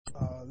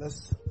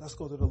Let's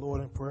go to the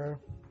Lord in prayer.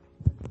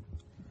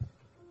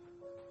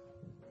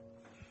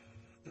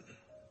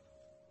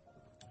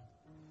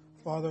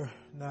 Father,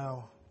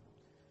 now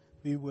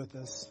be with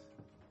us.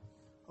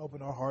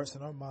 Open our hearts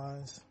and our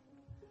minds.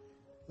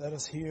 Let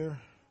us hear.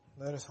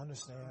 Let us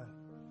understand.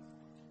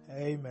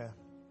 Amen.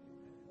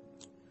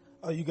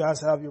 You guys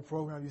have your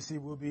program. You see,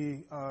 we'll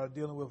be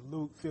dealing with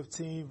Luke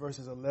 15,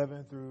 verses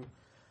 11 through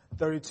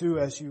 32.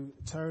 As you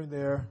turn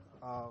there,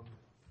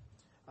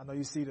 I know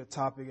you see the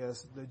topic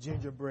as the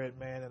Gingerbread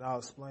Man, and I'll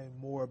explain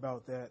more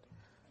about that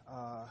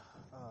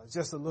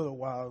just a little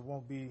while. It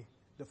won't be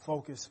the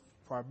focus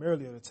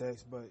primarily of the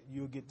text, but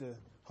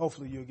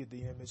hopefully you'll get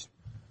the image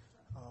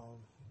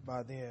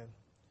by then.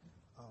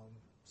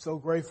 So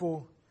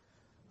grateful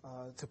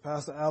to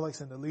Pastor Alex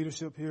and the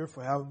leadership here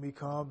for having me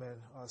come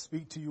and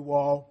speak to you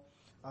all.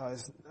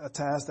 It's a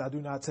task that I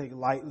do not take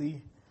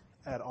lightly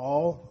at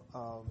all.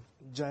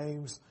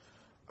 James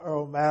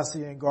Earl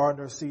Massey and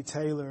Gardner C.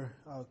 Taylor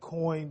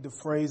coined the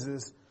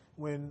phrases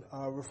when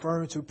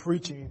referring to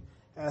preaching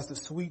as the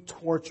sweet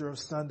torture of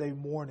Sunday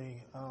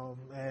morning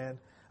and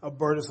a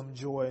burdensome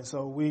joy. And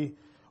so we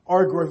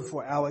are grateful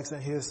for Alex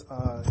and his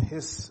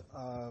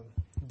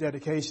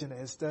dedication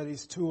and his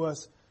studies to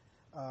us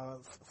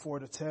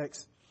for the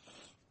text.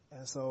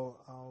 And so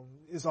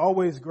it's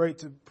always great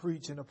to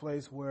preach in a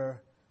place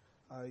where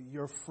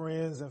your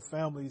friends and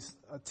families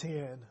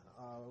attend,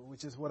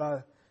 which is what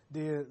I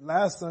did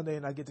last Sunday,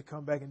 and I get to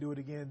come back and do it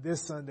again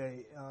this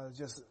Sunday,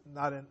 just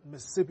not in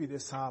Mississippi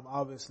this time,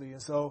 obviously.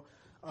 And so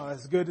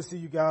it's good to see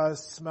you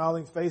guys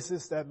smiling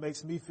faces. That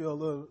makes me feel a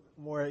little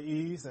more at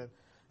ease, and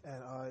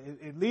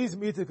it leads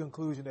me to the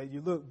conclusion that you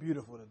look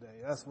beautiful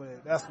today. That's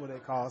what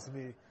it caused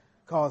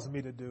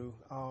me to do.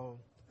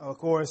 Of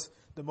course,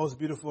 the most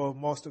beautiful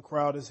amongst the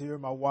crowd is here,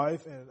 my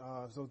wife, and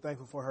so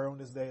thankful for her on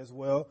this day as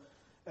well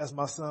as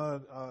my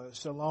son,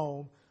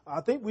 Shalom. I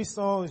think we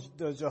sung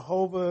the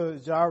Jehovah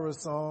Jireh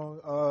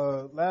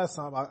song last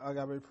time I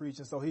got ready to preach,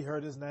 and so he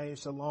heard his name,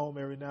 Shalom,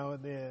 every now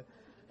and then.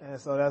 And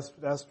so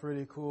that's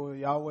pretty cool.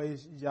 Yahweh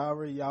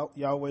Jireh,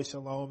 Yahweh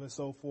Shalom, and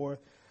so forth.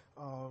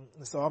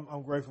 And so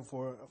I'm grateful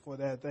for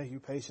that. Thank you,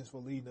 Patience, for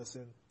leading us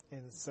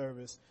in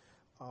service.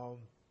 And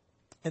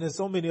there's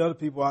so many other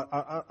people.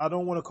 I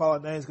don't want to call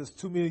out names because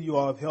too many of you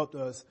all have helped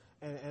us,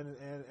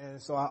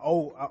 and so I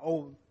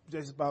owe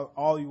just about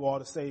all you all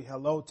to say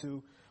hello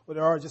to. But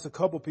there are just a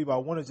couple of people I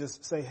want to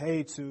just say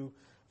hey to.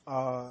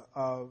 I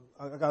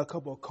got a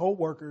couple of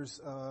co-workers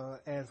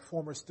and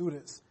former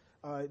students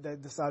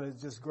that decided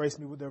to just grace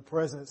me with their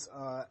presence,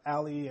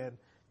 Allie and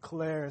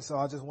Claire. And so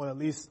I just want to at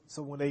least,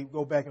 so when they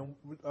go back and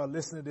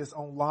listen to this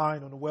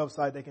online on the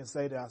website, they can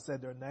say that I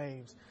said their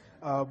names.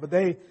 But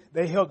they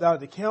helped out at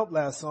the camp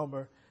last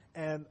summer.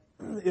 And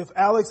if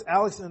Alex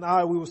and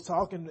I, we was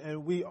talking,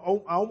 and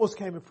I almost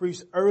came and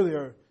preached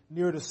earlier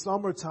near the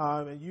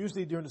summertime. And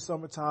usually during the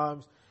summer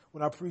times,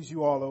 when I preach,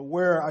 you all are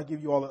aware, I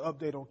give you all an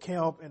update on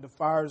camp and the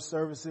fire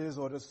services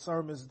or the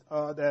sermons,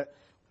 that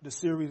the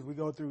series we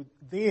go through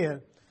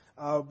then.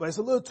 But it's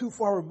a little too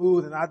far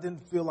removed, and I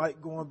didn't feel like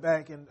going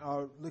back and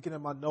looking at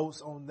my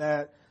notes on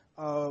that.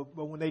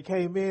 But when they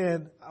came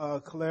in,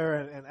 Claire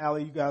and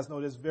Allie, you guys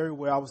know this very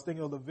well. I was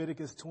thinking of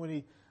Leviticus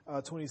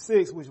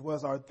 26, which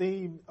was our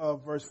theme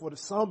verse for the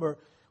summer,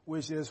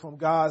 which is from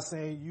God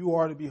saying, you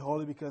are to be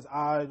holy because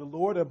I, the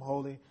Lord, am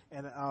holy,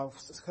 and I'll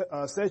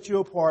set you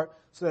apart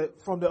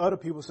from the other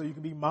people so you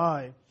can be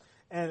mine.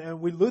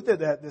 And we looked at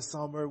that this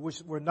summer,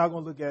 which we're not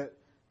going to look at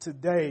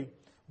today.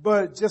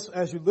 But just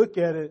as you look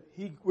at it,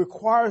 he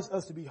requires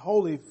us to be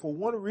holy for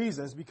one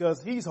reason, is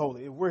because he's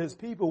holy. If we're his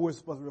people, we're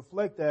supposed to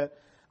reflect that.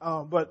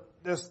 But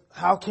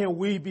how can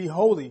we be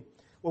holy?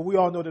 Well, we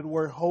all know that the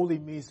word holy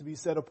means to be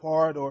set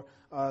apart or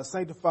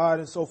sanctified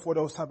and so forth,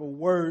 those type of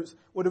words.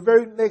 Well, the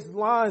very next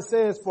line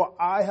says, for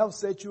I have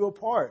set you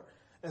apart.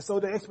 And so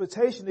the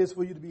expectation is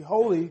for you to be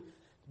holy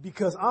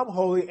because I'm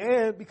holy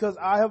and because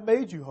I have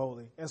made you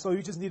holy. And so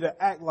you just need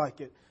to act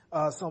like it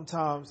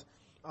sometimes.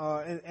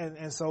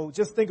 And so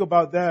just think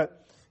about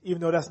that,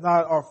 even though that's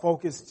not our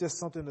focus, just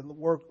something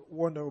to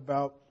wonder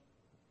about.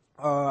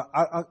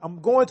 I'm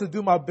going to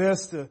do my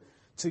best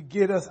to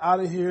get us out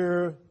of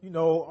here,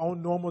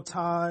 on normal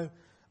time.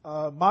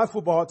 My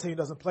football team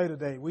doesn't play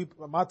today.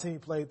 My team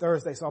played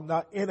Thursday, so I'm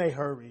not in a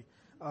hurry.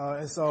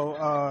 And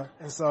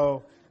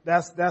so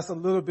that's a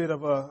little bit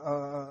of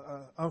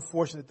a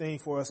unfortunate thing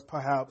for us,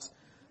 perhaps.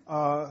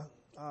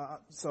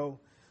 So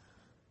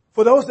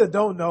for those that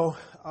don't know,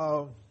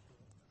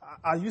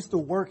 I used to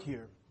work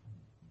here,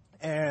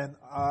 and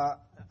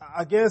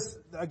I guess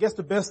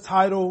the best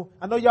title,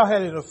 I know y'all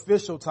had an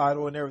official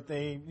title and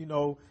everything,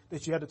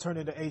 that you had to turn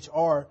into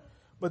HR,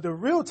 but the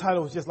real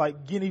title was just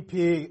like guinea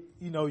pig,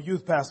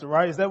 youth pastor,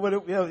 right? Is that what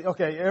it, yeah,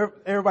 okay,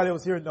 everybody that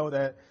was here know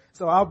that.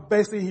 So I'm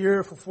basically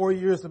here for 4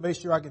 years to make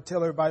sure I can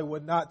tell everybody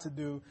what not to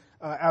do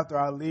after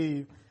I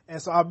leave.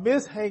 And so I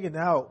miss hanging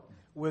out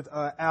with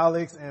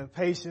Alex and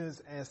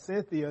Patience and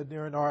Cynthia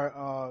during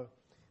our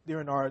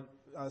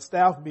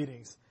staff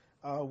meetings,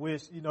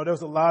 which, there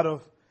was a lot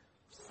of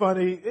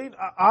funny.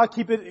 I'll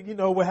keep it,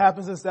 what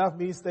happens in staff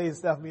meeting stays in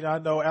staff meeting. I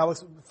know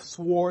Alex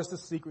swore to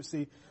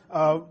secrecy.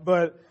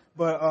 But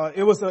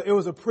it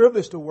was a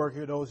privilege to work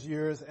here those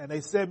years, and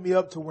they set me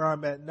up to where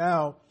I'm at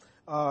now,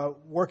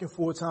 working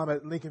full time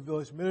at Lincoln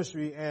Village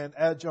Ministry and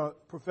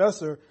adjunct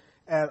professor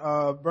at,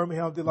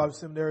 Birmingham Theological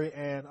Seminary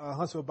and,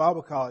 Huntsville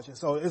Bible College. And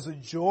so it's a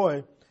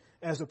joy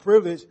and it's a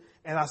privilege.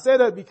 And I say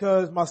that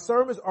because my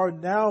sermons are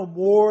now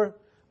more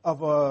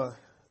of a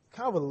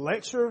kind of a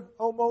lecture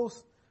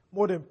almost,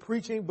 more than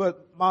preaching,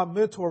 but my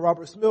mentor,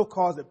 Robert Smith,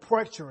 calls it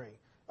precturing.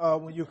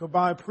 When you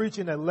combine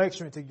preaching and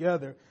lecturing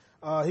together,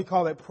 he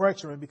called it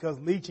precturing because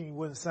leeching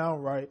wouldn't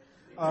sound right.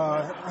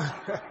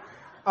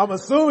 I'm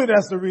assuming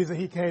that's the reason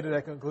he came to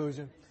that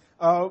conclusion.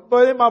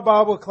 But in my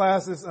Bible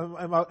classes,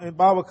 in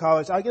Bible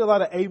college, I get a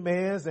lot of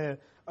amens and,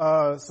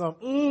 some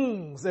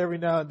ums every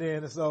now and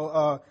then. And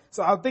so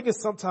I think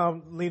it's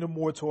sometimes leaning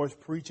more towards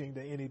preaching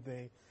than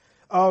anything.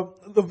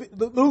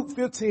 The Luke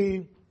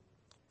 15,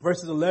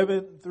 verses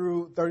 11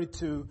 through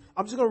 32.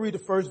 I'm just going to read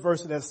the first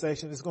verse of that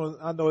section.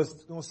 I know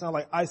it's going to sound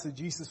like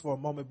eisegesis for a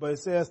moment, but it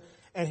says,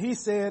 and he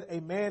said, a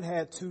man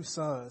had two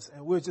sons.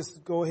 And we'll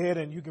just go ahead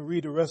and you can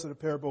read the rest of the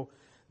parable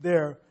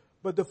there.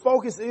 But the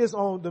focus is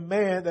on the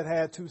man that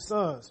had two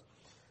sons.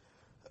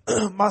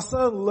 My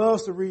son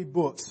loves to read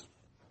books.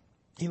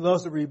 He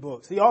loves to read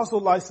books. He also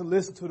likes to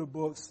listen to the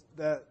books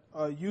that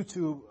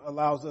YouTube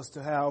allows us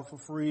to have for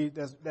free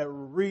that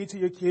read to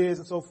your kids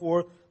and so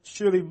forth.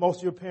 Surely most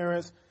of your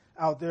parents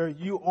out there,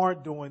 you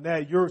aren't doing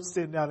that. You're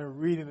sitting down and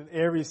reading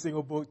every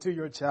single book to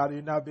your child.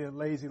 You're not being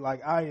lazy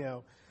like I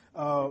am.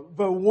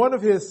 But one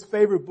of his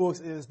favorite books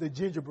is The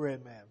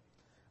Gingerbread Man.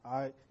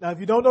 All right. Now, if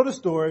you don't know the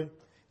story,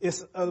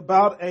 it's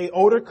about an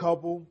older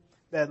couple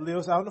that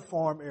lives out in the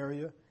farm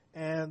area,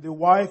 and the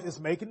wife is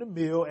making the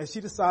meal, and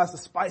she decides to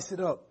spice it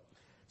up.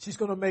 She's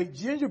going to make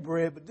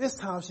gingerbread, but this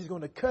time she's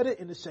going to cut it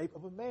in the shape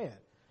of a man.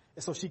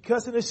 And so she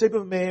cuts it in the shape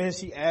of a man.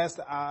 She adds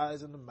the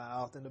eyes and the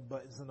mouth and the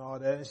buttons and all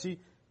that, and she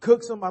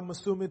cooks them, I'm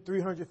assuming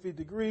 350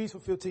 degrees for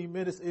 15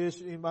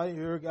 minutes-ish. Anybody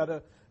here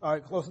all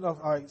right, close enough?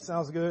 All right,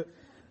 sounds good.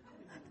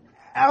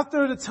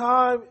 After the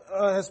time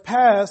has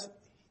passed,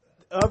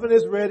 the oven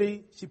is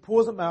ready. She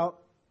pulls them out,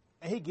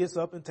 and he gets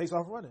up and takes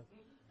off running.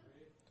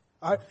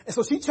 All right, and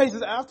so she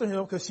chases after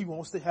him because she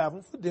wants to have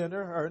him for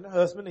dinner, her and the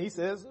husband. And he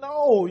says,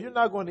 no, you're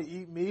not going to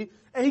eat me.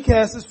 And he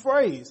casts his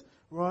phrase,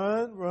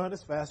 run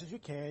as fast as you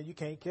can. You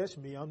can't catch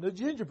me. I'm the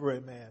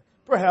gingerbread man.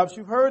 Perhaps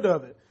you've heard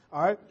of it.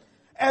 All right.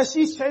 As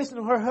she's chasing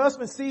him, her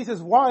husband sees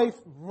his wife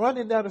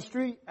running down the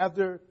street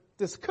after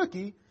this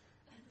cookie,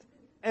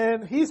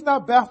 and he's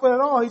not baffled at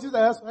all. He just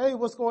asks, hey,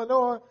 what's going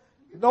on?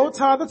 No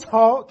time to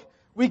talk.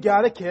 We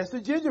got to catch the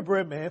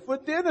gingerbread man for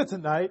dinner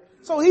tonight.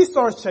 So he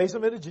starts chasing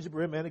him, and the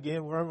gingerbread man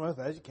again, run as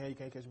fast as you can. You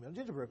can't catch me. I'm the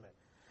gingerbread man.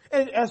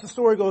 And as the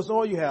story goes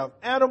on, you have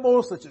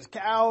animals such as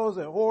cows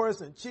and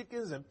horses and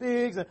chickens and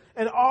pigs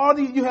and all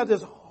these. You have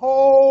this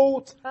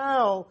whole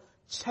town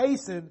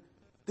chasing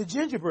the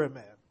gingerbread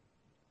man.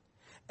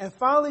 And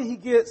finally he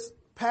gets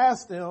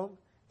past them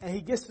and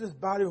he gets to this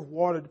body of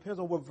water. Depends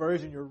on what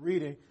version you're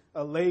reading,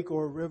 a lake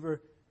or a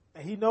river.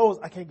 And he knows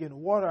I can't get in the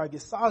water. I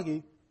get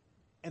soggy.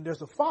 And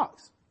there's a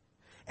fox.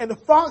 And the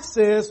fox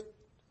says,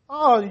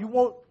 oh, you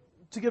want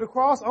to get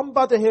across? I'm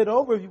about to head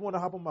over if you want to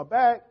hop on my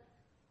back.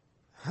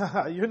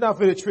 You're not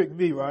going to trick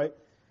me, right?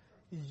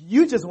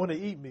 You just want to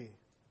eat me.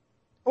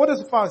 What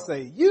does the fox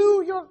say?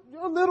 Your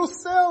little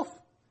self.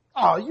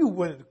 Oh, you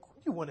wouldn't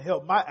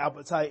help my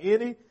appetite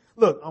any.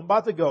 Look, I'm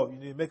about to go. You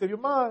need to make up your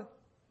mind.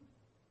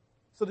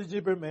 So the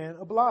gingerbread man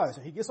obliged,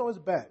 and he gets on his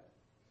back.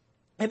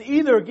 And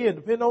either, again,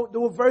 depending on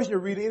what version you're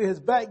reading, either his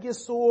back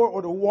gets sore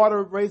or the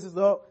water raises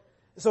up.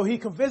 So he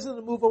convinces him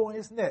to move over on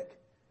his neck.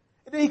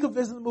 And then he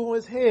convinces him to move on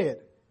his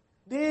head.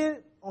 Then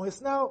on his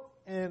snout,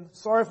 and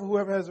sorry for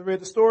whoever hasn't read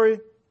the story,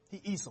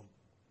 he eats them.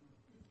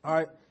 All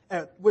right.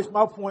 At which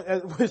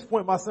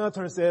point my son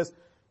turns and says,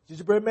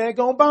 gingerbread man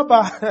gone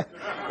bye-bye.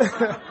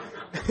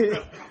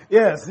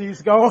 Yes,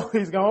 he's gone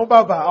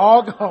bye-bye.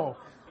 All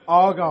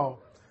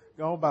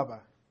gone bye-bye.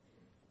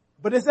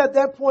 But it's at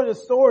that point in the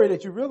story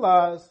that you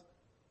realize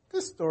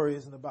this story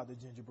isn't about the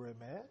gingerbread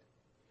man.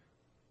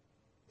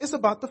 It's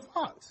about the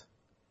fox.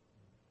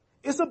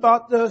 It's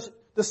about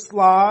the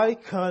sly,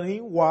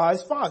 cunning,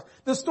 wise fox.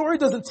 The story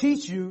doesn't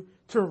teach you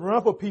to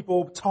run for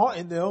people,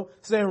 taunting them,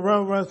 saying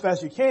run as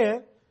fast as you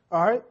can.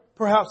 All right.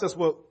 Perhaps that's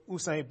what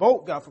Usain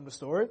Bolt got from the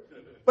story,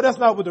 but that's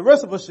not what the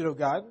rest of us should have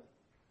gotten.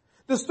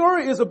 The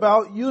story is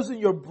about using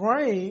your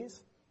brains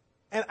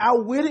and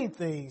outwitting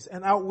things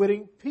and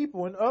outwitting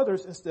people and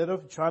others instead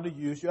of trying to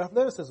use your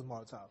athleticism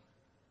all the time.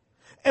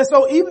 And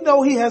so even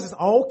though he has his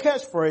own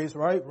catchphrase,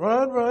 right?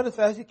 Run as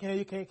fast as you can.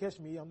 You can't catch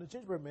me. I'm the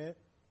gingerbread man.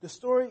 The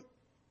story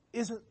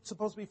isn't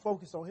supposed to be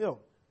focused on him.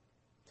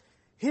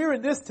 Here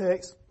in this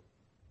text,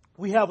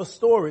 we have a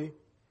story,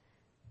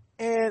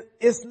 and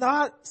it's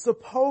not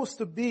supposed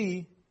to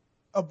be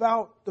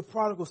about the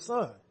prodigal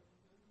son.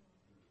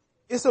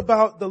 It's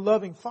about the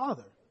loving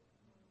father.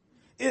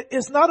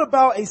 It's not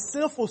about a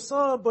sinful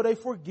son, but a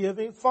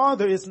forgiving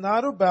father. It's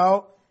not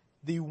about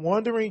the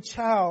wandering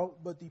child,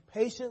 but the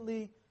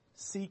patiently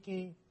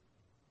seeking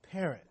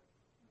parent.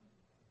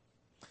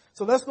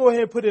 So let's go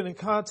ahead and put it in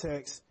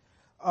context.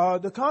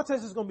 The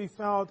context is going to be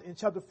found in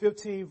chapter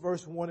 15,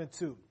 verse 1 and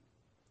 2.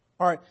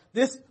 All right.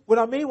 What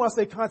I mean when I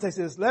say context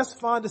is let's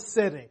find the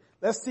setting.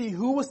 Let's see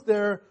who was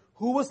there,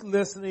 who was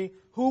listening,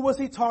 who was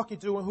he talking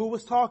to, and who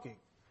was talking.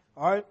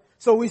 All right.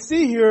 So we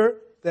see here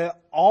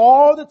that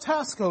all the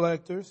tax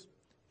collectors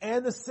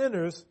and the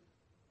sinners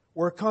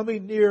were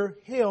coming near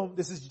him.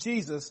 This is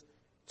Jesus,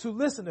 to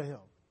listen to him.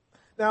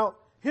 Now,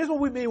 here's what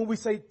we mean when we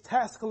say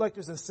tax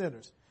collectors and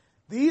sinners.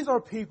 These are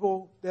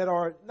people that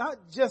are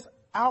not just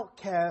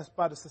outcast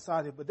by the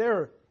society, but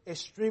they're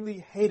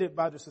extremely hated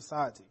by the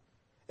society,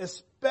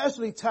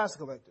 especially tax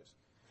collectors.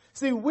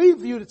 See, we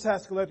view the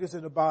tax collectors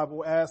in the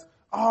Bible as,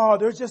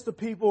 they're just the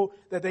people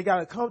that they got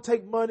to come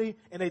take money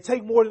and they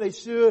take more than they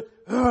should.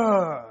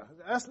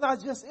 That's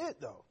not just it,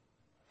 though.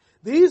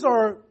 These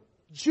are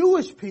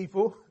Jewish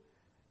people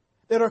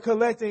that are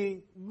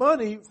collecting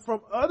money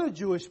from other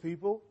Jewish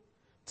people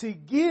to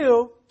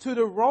give to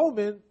the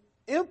Roman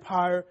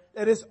Empire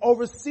that is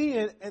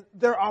overseeing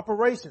their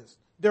operations,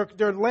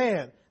 their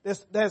land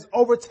that's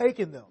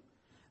overtaken them.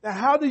 Now,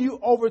 how do you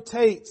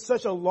overtake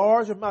such a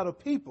large amount of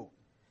people?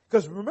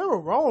 Because remember,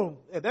 Rome,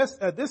 at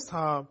this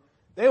time,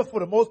 they, for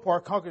the most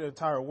part, conquered the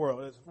entire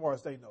world as far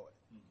as they know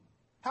it.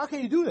 How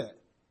can you do that?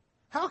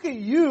 How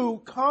can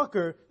you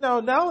conquer?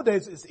 Now,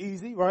 nowadays it's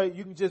easy, right?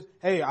 You can just,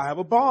 hey, I have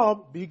a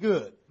bomb, be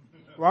good,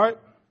 right?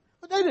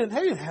 But they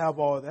didn't have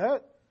all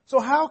that. So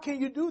how can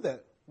you do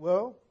that?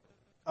 Well,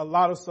 a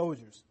lot of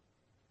soldiers.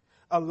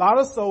 A lot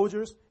of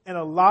soldiers and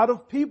a lot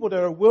of people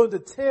that are willing to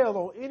tell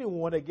on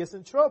anyone that gets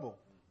in trouble.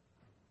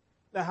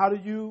 Now, how do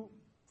you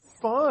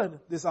fund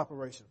this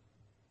operation?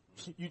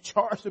 You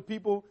charge the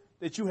people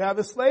that you have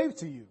as slaves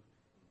to you.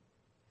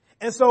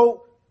 And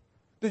so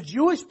the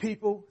Jewish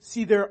people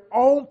see their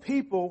own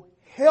people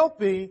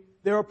helping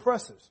their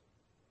oppressors.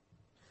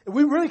 And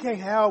we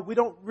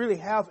don't really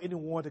have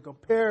anyone to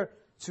compare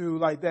to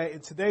like that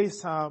in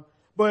today's time.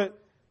 But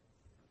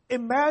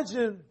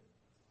imagine,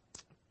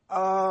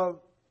 a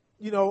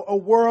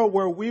world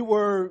where we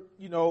were,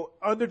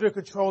 under the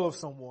control of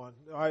someone.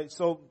 All right.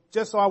 So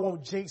just so I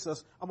won't jinx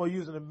us, I'm going to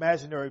use an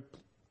imaginary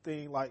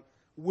thing like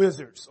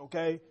wizards.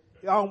 Okay.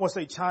 I don't want to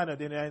say China,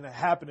 then it ain't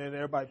happening and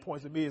everybody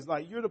points at me. It's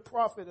like, you're the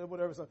prophet or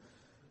whatever. So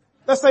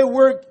let's say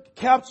we're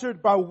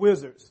captured by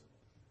wizards.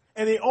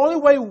 And the only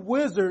way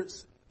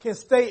wizards can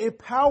stay in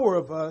power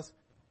of us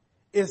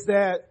is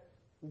that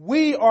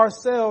we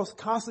ourselves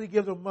constantly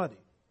give them money.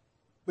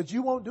 But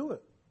you won't do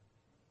it.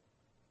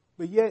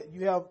 But yet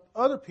you have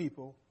other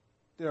people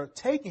that are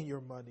taking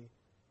your money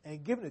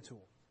and giving it to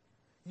them.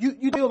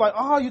 You feel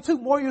like, you took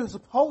more than you're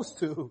supposed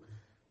to.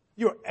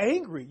 You're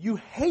angry. You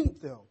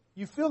hate them.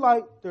 You feel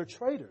like they're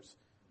traitors.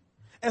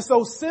 And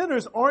so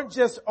sinners aren't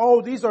just,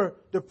 these are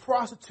the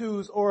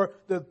prostitutes or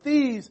the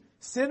thieves.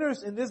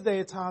 Sinners in this day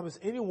and time is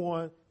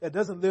anyone that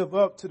doesn't live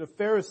up to the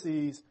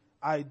Pharisees'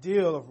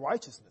 ideal of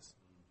righteousness.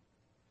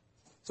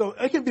 So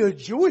it can be a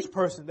Jewish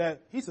person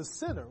that he's a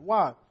sinner.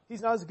 Why?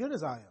 He's not as good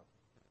as I am.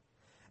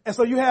 And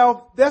so you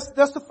have, that's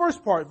the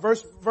first part,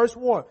 verse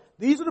 1.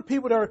 These are the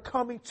people that are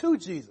coming to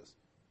Jesus.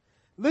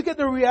 Look at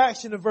the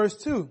reaction in verse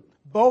 2.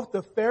 Both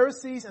the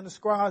Pharisees and the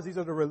scribes, these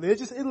are the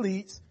religious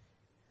elites,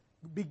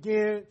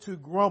 began to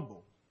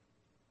grumble.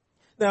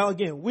 Now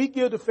again, we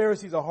give the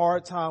Pharisees a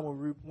hard time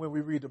when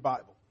we read the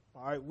Bible.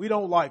 All right. We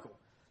don't like them.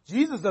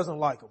 Jesus doesn't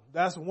like them.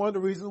 That's one of the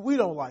reasons we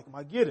don't like them.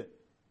 I get it.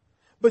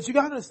 But you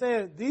got to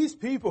understand, these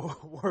people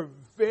were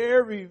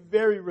very,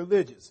 very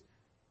religious.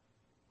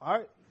 All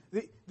right.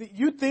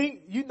 You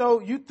think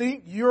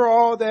you're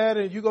all that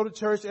and you go to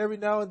church every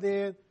now and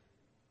then.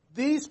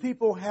 These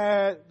people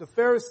had, the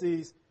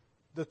Pharisees,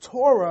 the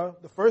Torah,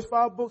 the first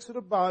 5 books of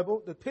the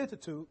Bible, the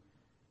Pentateuch,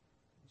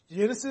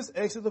 Genesis,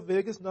 Exodus,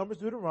 Leviticus, Numbers,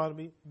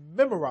 Deuteronomy,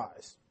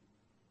 memorized.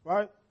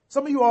 Right?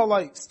 Some of you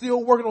are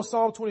still working on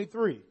Psalm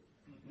 23.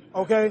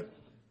 Okay?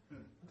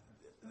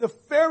 The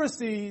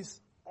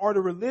Pharisees are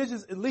the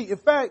religious elite. In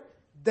fact,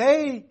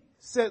 they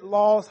set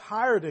laws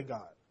higher than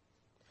God.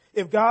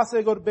 If God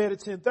said go to bed at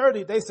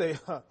 10:30, they say,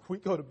 we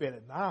go to bed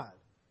at 9.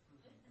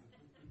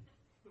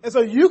 And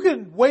so you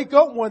can wake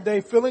up one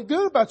day feeling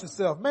good about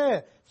yourself.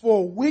 Man, for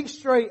a week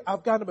straight,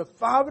 I've gotten up at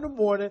 5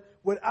 a.m.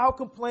 without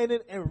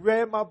complaining and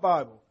read my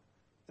Bible.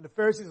 And the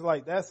Pharisees are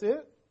like, that's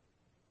it?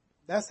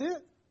 That's it?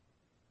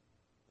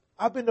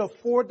 I've been up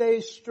 4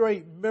 days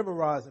straight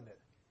memorizing it.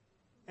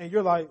 And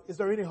you're like, is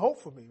there any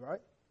hope for me,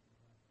 right?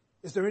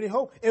 Is there any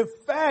hope? In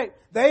fact,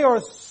 they are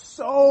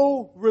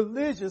so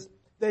religious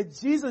that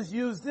Jesus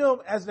used them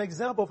as an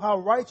example of how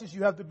righteous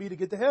you have to be to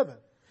get to heaven.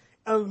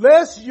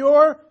 Unless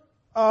your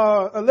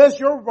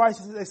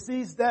righteousness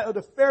exceeds that of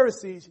the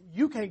Pharisees,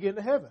 you can't get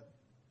into heaven.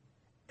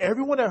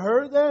 Everyone that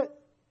heard that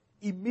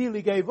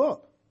immediately gave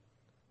up.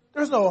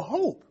 There's no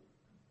hope.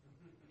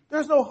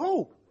 There's no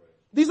hope.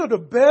 These are the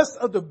best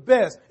of the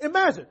best.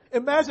 Imagine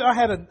I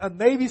had a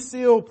Navy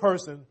SEAL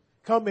person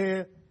come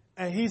in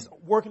and he's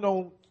working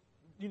on,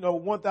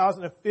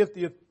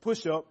 1,050th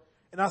push-up.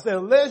 And I said,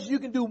 unless you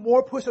can do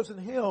more push-ups than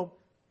him,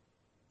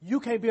 you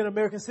can't be an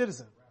American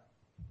citizen.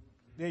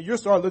 Then you'll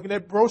start looking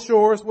at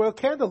brochures where a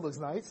candle looks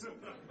nice.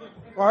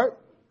 Right?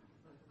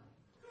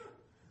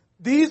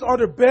 These are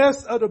the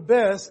best of the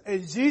best,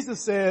 and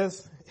Jesus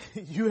says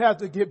you have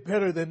to get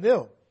better than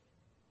them.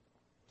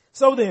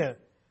 So then,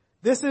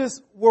 this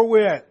is where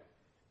we're at.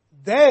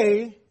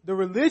 They, the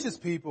religious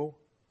people,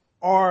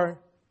 are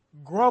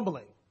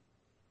grumbling.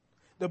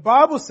 The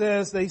Bible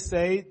says, they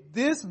say,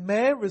 this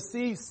man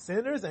receives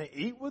sinners and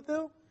eat with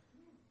them?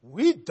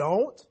 We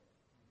don't.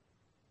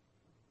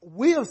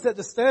 We have set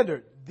the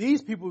standard.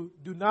 These people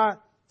do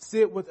not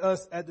sit with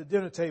us at the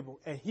dinner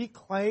table. And he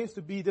claims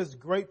to be this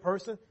great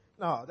person.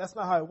 No, that's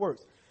not how it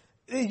works.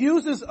 It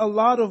uses a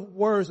lot of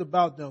words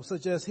about them,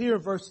 such as here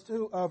in verse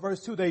 2,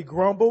 they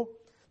grumble.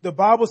 The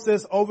Bible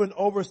says over and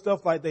over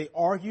stuff like they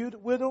argued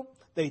with him,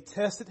 they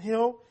tested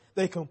him,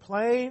 they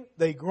complained,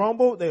 they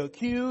grumbled, they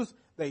accused,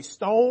 they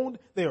stoned,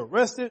 they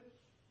arrested.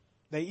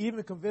 They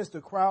even convinced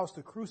the crowds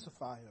to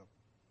crucify him.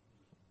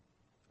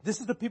 This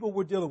is the people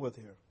we're dealing with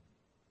here.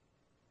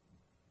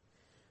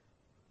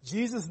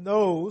 Jesus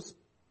knows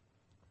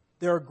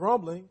they're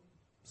grumbling,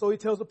 so he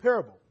tells a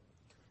parable.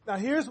 Now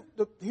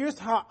here's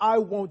how I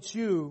want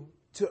you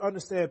to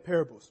understand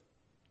parables.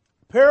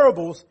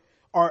 Parables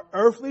are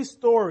earthly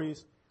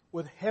stories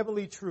with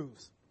heavenly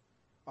truths.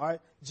 All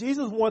right.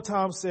 Jesus one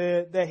time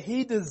said that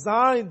he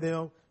designed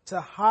them to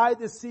hide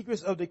the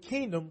secrets of the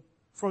kingdom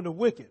from the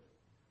wicked,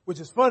 which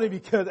is funny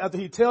because after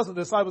he tells them,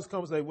 the disciples come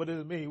and say, what does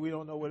it mean? We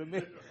don't know what it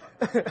means.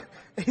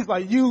 He's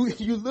like, you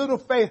little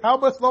faith, how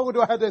much longer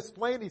do I have to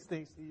explain these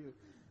things to you?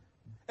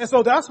 And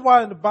so that's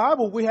why in the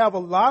Bible we have a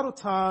lot of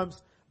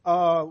times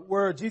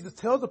where Jesus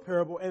tells a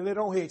parable and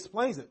later on he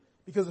explains it,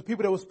 because the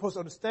people that were supposed to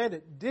understand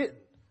it didn't.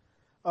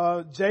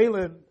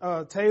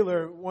 Jalen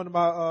Taylor, one of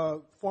my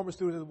former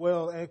students as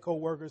well and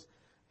co-workers,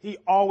 he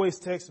always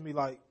texts me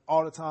like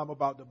all the time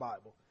about the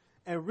Bible.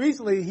 And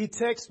recently he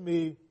texted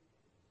me,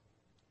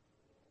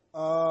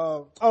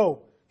 why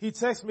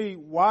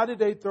did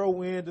they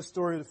throw in the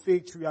story of the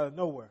fig tree out of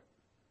nowhere?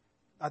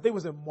 I think it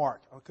was in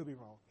Mark. I could be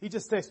wrong. He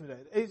just texted me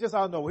that. It's just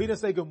out of nowhere. He didn't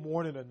say good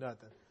morning or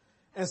nothing.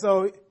 And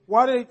so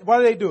why did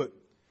they do it?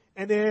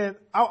 And then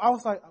I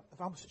was like,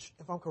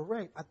 if I'm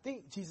correct, I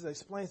think Jesus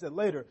explains that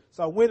later.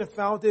 So I went and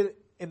found it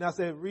and I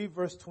said, read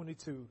verse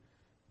 22.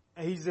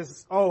 And he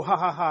just,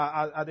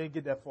 I didn't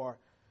get that far.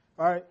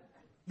 All right.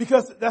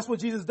 Because that's what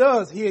Jesus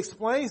does. He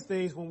explains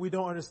things when we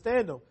don't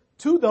understand them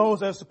to those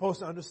that are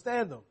supposed to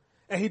understand them.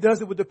 And he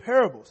does it with the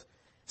parables.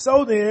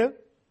 So then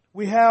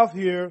we have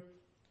here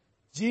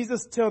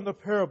Jesus telling the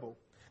parable.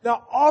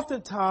 Now,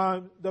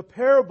 oftentimes the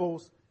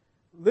parables,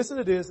 listen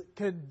to this,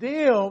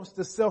 condemns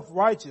the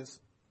self-righteous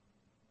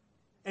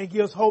and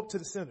gives hope to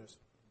the sinners.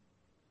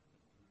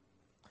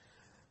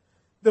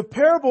 The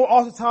parable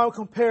oftentimes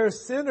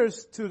compares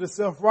sinners to the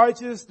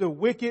self-righteous, the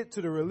wicked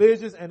to the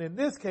religious, and in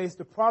this case,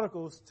 the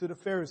prodigals to the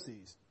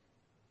Pharisees.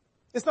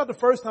 It's not the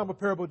first time a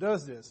parable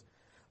does this.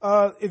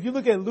 If you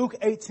look at Luke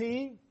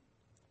 18,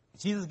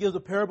 Jesus gives a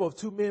parable of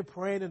two men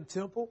praying in the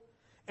temple.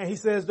 And he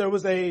says there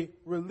was a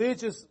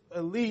religious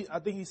elite, I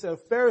think he said a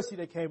Pharisee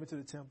that came into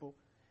the temple.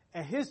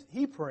 And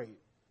he prayed.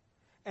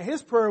 And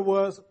his prayer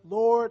was,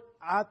 Lord,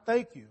 I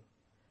thank you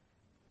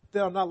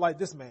that I'm not like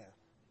this man.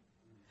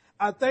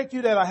 I thank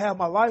you that I have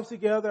my life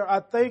together. I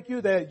thank you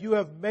that you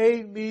have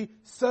made me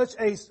such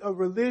a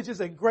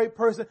religious and great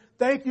person.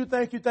 Thank you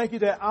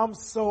that I'm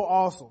so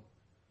awesome.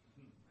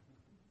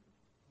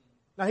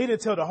 Now, he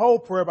didn't tell the whole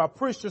prayer, but I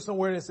preached to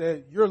somewhere and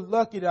said, you're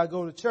lucky that I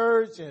go to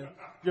church and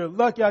you're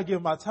lucky I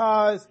give my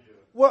tithes.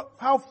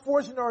 How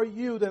fortunate are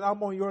you that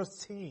I'm on your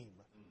team?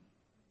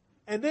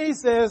 And then he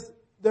says,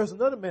 there's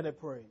another man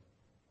that prayed.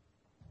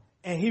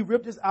 And he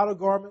ripped his outer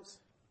garments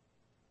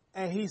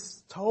and he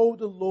told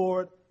the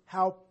Lord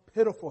how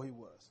pitiful he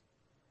was.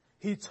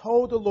 He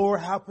told the Lord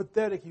how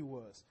pathetic he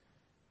was.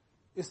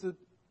 It's the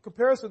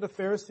comparison of the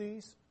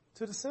Pharisees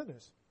to the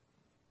sinners.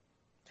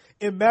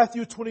 In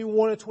Matthew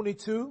 21 and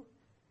 22,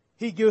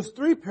 he gives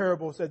three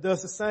parables that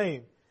does the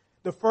same.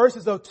 The first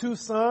is of two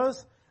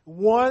sons.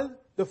 One,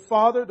 the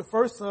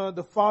first son,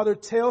 the father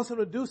tells him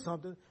to do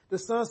something. The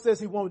son says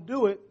he won't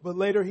do it, but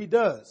later he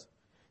does.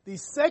 The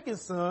second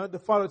son, the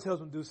father tells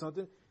him to do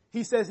something.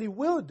 He says he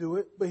will do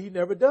it, but he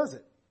never does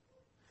it.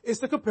 It's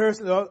the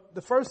comparison of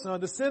the first son,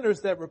 the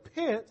sinners that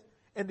repent,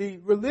 and the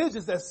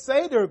religious that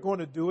say they're going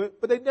to do it,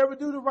 but they never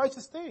do the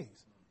righteous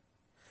things.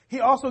 He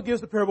also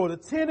gives the parable of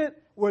the tenant,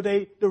 where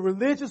the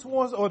religious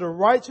ones or the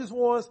righteous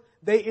ones,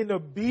 they end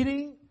up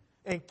beating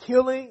and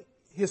killing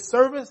his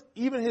servants,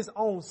 even his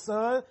own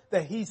son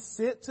that he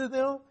sent to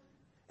them.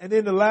 And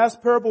then the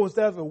last parable was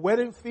that of a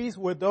wedding feast,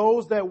 where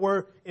those that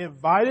were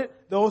invited,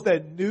 those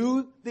that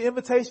knew the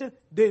invitation,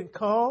 didn't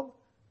come.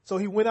 So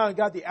he went out and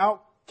got the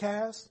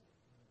outcast.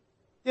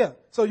 Yeah.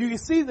 So you can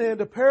see then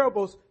the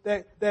parables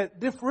that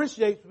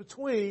differentiates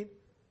between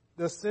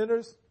the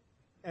sinners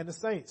and the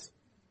saints.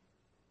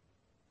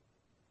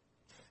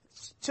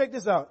 Check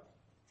this out.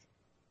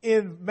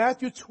 In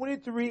Matthew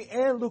 23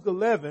 and Luke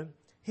 11,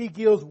 he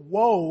gives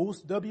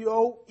woes,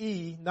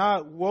 W-O-E,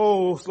 not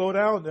woe, slow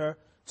down there,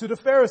 to the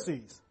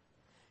Pharisees.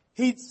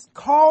 He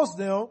calls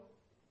them,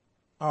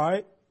 all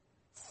right,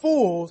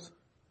 fools,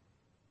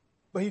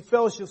 but he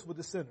fellowships with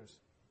the sinners.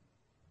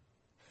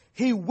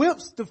 He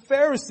whips the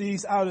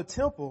Pharisees out of the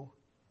temple,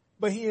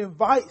 but he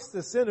invites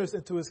the sinners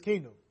into his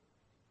kingdom.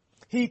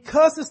 He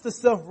cusses the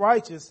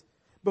self-righteous,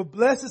 but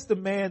blesses the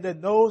man that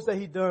knows that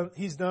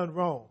he's done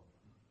wrong.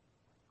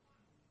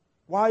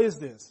 Why is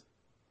this?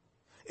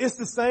 It's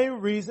the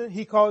same reason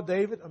he called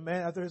David a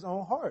man after his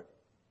own heart.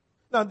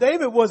 Now,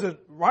 David wasn't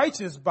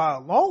righteous by a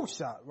long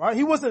shot, right?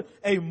 He wasn't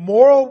a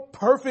moral,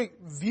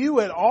 perfect view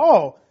at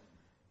all.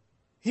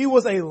 He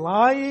was a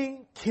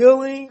lying,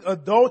 killing,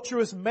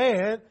 adulterous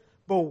man,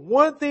 but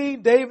one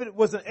thing David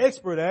was an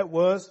expert at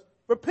was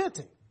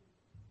repenting.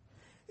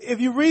 If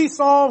you read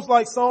Psalms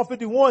like Psalm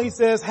 51, he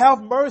says,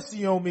 have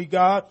mercy on me,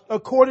 God,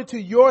 according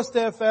to your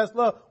steadfast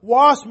love.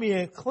 Wash me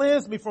and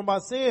cleanse me from my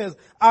sins.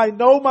 I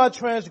know my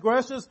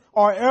transgressions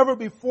are ever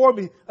before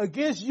me.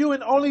 Against you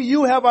and only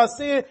you have I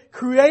sinned.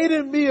 Create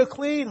in me a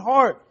clean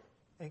heart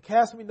and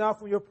cast me not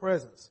from your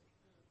presence.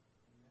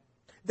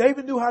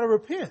 David knew how to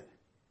repent.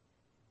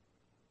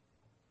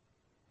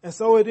 And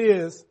so it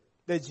is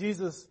that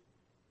Jesus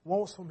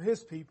wants from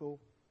his people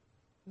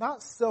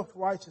not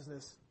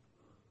self-righteousness,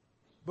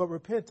 but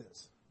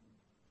repentance.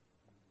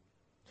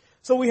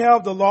 So we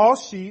have the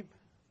lost sheep,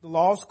 the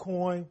lost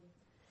coin,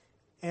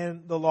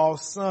 and the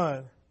lost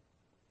son.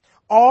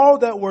 All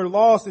that were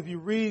lost, if you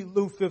read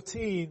Luke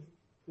 15,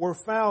 were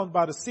found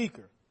by the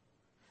seeker.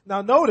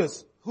 Now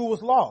notice who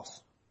was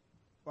lost,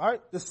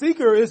 right? The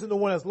seeker isn't the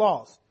one that's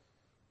lost.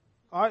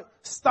 All right?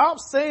 Stop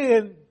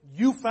saying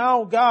you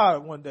found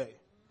God one day.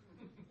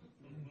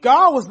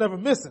 God was never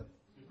missing.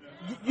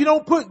 You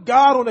don't put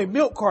God on a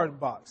milk carton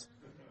box.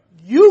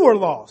 You were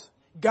lost.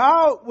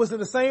 God was in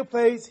the same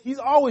place he's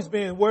always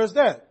been. Where's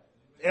that?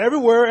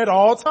 Everywhere at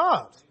all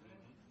times.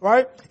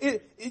 Right?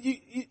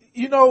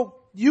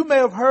 You may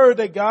have heard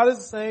that God is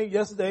the same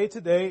yesterday,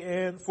 today,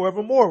 and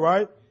forevermore,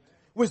 right?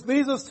 Which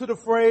leads us to the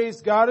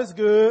phrase, God is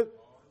good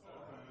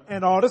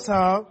and all the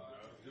time.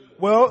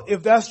 Well,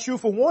 if that's true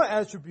for one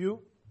attribute,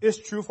 it's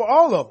true for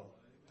all of them.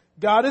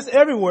 God is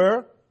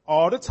everywhere,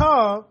 all the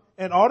time,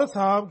 and all the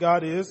time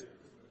God is,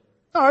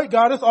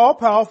 God is all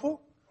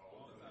powerful,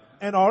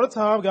 and all the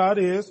time God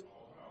is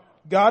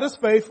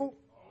faithful,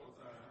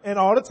 and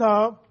all the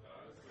time.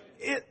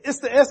 It's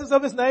the essence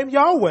of his name,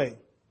 Yahweh.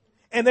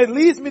 And that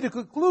leads me to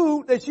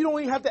conclude that you don't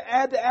even have to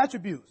add the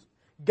attributes.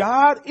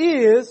 God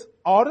is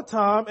all the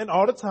time, and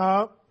all the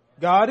time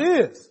God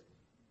is.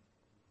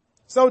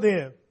 So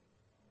then,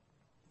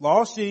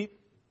 lost sheep,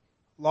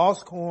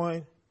 lost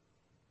coin,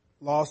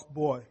 lost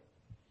boy.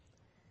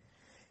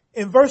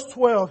 In verse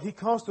 12, he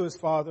comes to his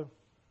father.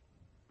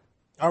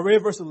 I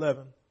read verse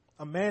 11.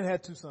 A man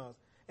had two sons.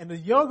 And the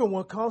younger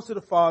one comes to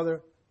the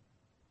father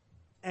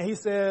and he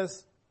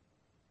says,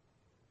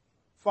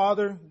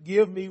 Father,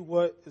 give me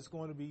what is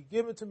going to be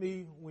given to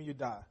me when you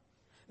die.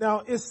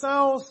 Now, it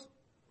sounds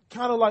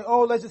kind of like,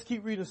 oh, let's just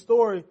keep reading the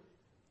story.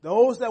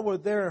 Those that were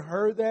there and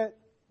heard that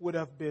would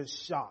have been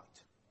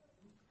shocked.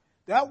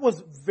 That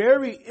was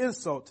very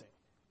insulting.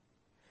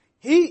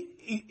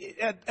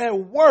 At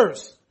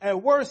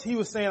worst, he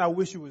was saying, I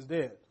wish you was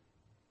dead.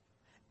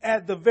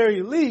 At the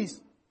very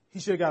least, he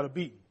should have got a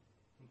beating.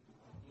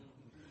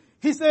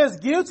 He says,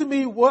 give to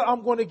me what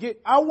I'm going to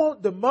get. I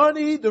want the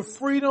money, the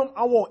freedom.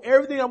 I want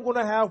everything I'm going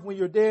to have when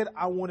you're dead.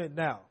 I want it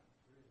now.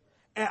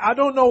 And I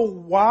don't know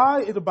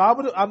why in the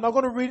Bible, I'm not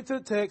going to read it to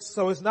the text,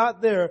 so it's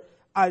not there.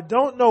 I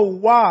don't know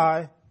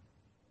why,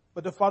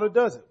 but the Father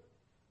does it.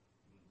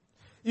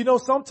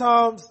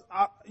 Sometimes,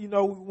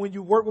 when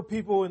you work with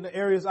people in the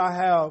areas I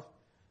have,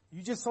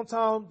 you just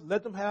sometimes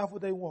let them have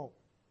what they want.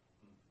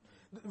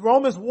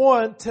 Romans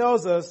 1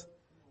 tells us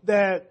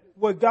that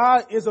what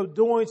God is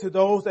doing to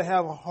those that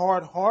have a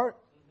hard heart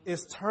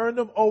is turn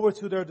them over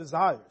to their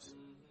desires.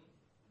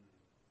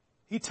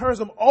 He turns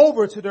them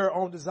over to their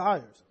own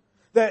desires.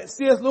 That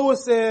C.S.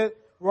 Lewis said,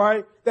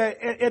 right,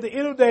 that at the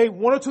end of the day,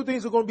 one or two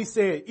things are going to be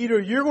said. Either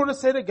you're going to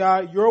say to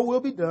God, your will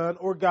be done,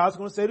 or God's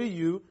going to say to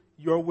you,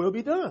 your will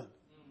be done.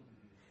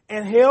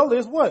 And hell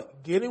is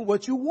what? Getting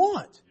what you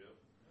want.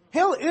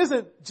 Hell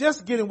isn't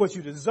just getting what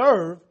you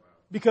deserve,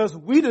 because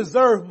we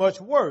deserve much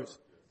worse.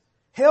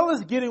 Hell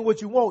is getting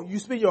what you want. You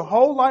spend your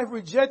whole life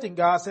rejecting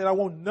God, saying, I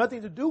want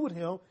nothing to do with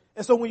him.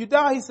 And so when you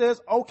die, he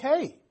says,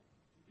 okay.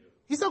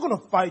 He's not going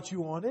to fight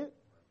you on it.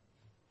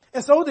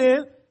 And so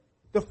then,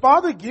 the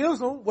Father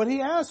gives him what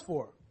he asked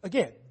for.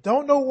 Again,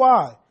 don't know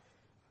why.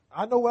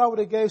 I know what I would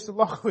have gave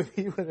Shalom if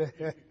he would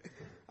have.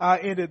 I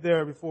ended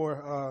there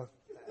before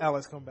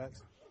Alex comes back.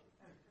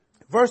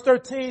 Verse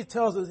 13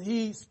 tells us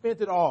he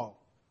spent it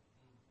all.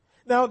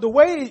 Now, the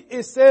way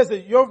it says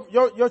that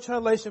your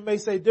translation may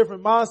say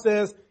different. Mine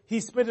says he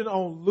spent it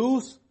on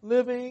loose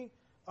living.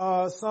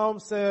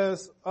 Some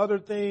says other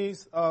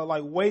things,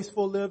 like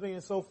wasteful living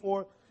and so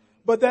forth.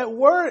 But that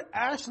word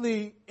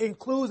actually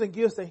includes and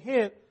gives a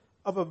hint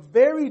of a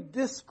very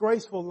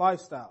disgraceful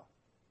lifestyle.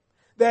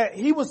 That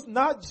he was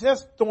not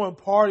just throwing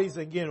parties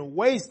and getting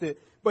wasted,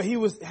 but he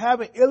was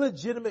having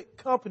illegitimate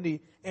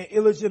company and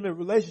illegitimate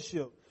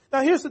relationship.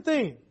 Now here's the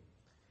thing.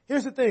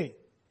 Isn't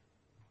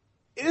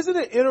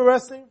it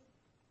interesting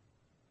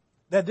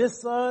that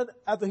this son,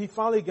 after he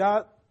finally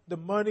got the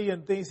money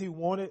and things he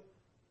wanted,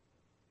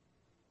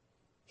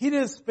 he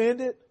didn't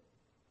spend it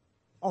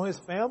on his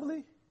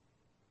family.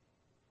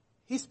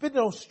 He spent it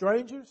on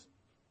strangers.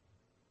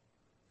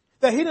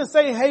 That he didn't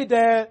say, hey,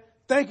 Dad,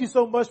 thank you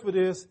so much for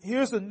this.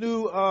 Here's a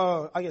new,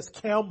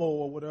 camel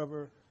or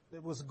whatever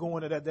that was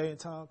going at that day and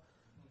time.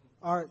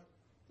 All right.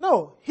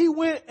 No, he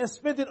went and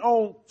spent it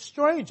on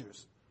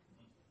strangers.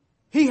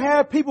 He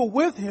had people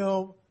with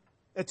him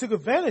that took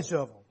advantage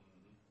of him.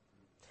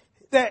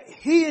 That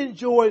he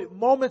enjoyed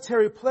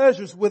momentary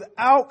pleasures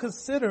without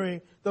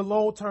considering the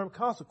long-term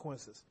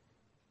consequences.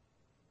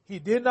 He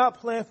did not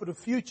plan for the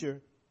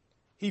future.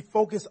 He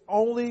focused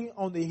only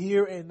on the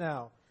here and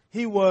now.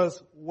 He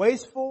was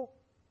wasteful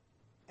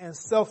and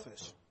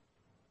selfish.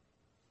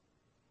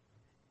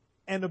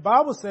 And the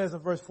Bible says in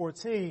verse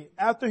 14,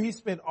 after he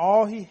spent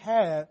all he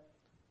had,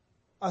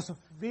 a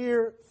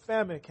severe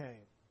famine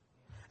came.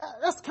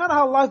 That's kind of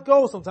how life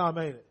goes sometimes,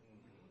 ain't it?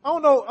 I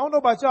don't know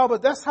about y'all,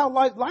 but that's how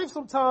life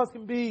sometimes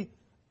can be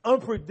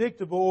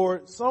unpredictable,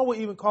 or some would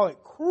even call it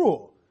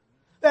cruel.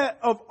 That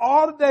of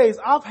all the days,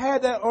 I've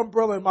had that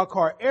umbrella in my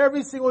car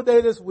every single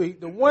day this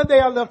week. The one day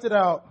I left it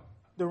out,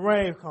 the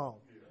rain come.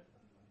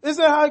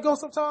 Isn't that how it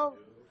goes sometimes?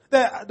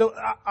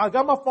 I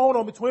got my phone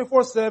on me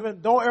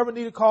 24/7, don't ever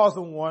need to call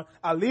someone.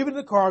 I leave it in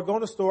the car, go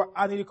in the store,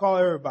 I need to call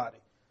everybody.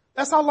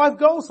 That's how life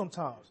goes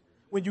sometimes.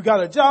 When you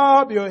got a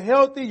job, you're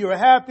healthy, you're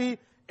happy,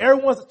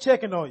 everyone's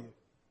checking on you.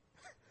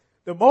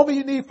 The moment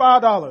you need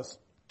 $5,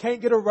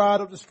 can't get a ride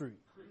up the street.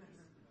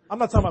 I'm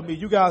not talking about me.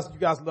 You guys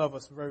love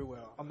us very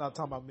well. I'm not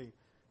talking about me.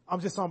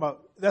 I'm just talking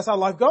about, that's how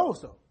life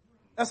goes though.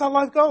 That's how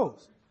life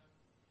goes.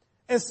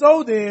 And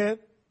so then,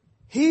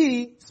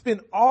 he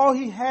spent all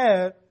he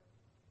had,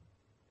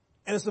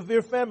 and a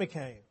severe famine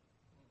came.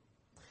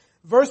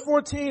 Verse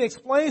 14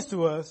 explains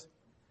to us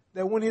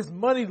that when his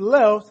money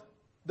left,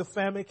 the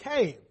famine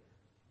came.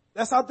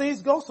 That's how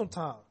things go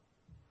sometimes.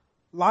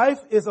 Life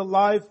is a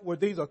life where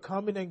things are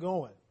coming and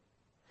going.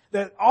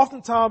 That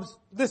oftentimes,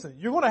 listen,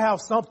 you're going to have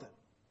something.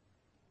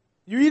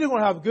 You're either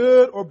going to have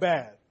good or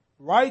bad,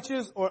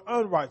 righteous or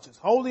unrighteous,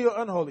 holy or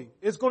unholy.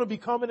 It's going to be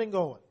coming and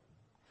going.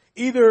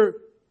 Either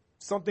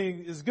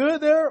something is good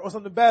there or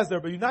something bad is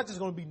there, but you're not just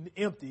going to be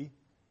empty.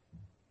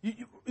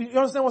 You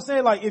understand what I'm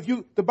saying? Like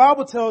the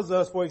Bible tells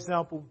us, for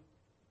example,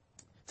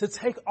 to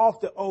take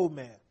off the old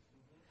man.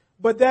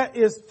 But that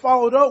is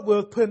followed up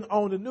with putting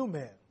on the new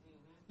man.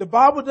 The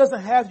Bible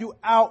doesn't have you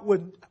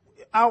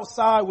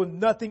outside with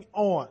nothing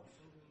on.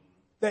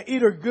 That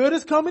either good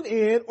is coming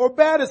in or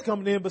bad is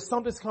coming in, but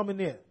something's coming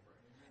in.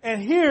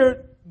 And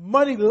here,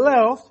 money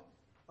left.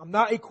 I'm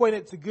not equating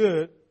it to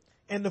good.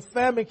 And the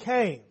famine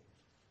came.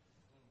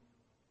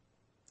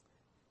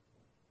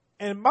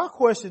 And my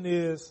question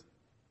is,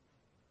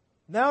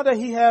 now that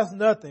he has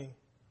nothing,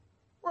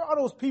 where are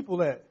those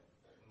people at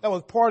that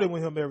was partying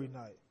with him every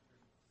night?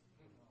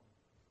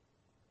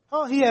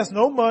 He has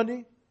no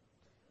money,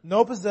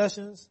 no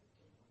possessions,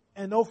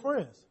 and no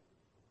friends.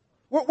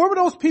 Where were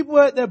those people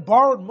that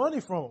borrowed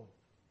money from him?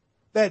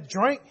 That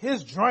drank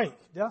his drink?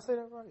 Did I say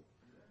that right?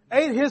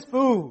 Ate his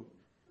food.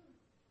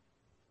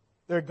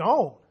 They're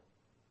gone.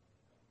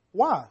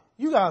 Why?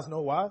 You guys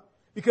know why.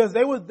 Because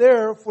they were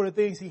there for the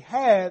things he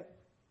had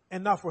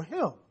and not for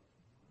him.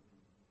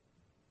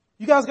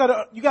 You guys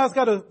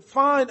gotta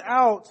find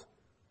out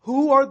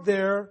who are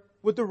there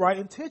with the right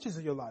intentions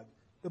in your life.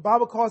 The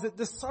Bible calls it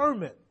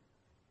discernment.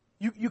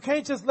 You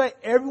can't just let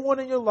everyone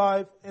in your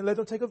life and let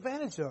them take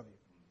advantage of you.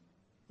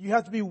 You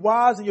have to be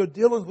wise in your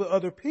dealings with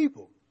other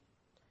people.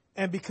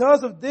 And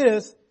because of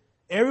this,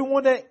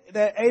 everyone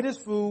that ate his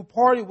food,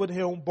 partied with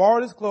him,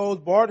 borrowed his clothes,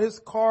 borrowed his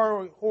car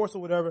or horse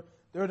or whatever,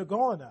 they're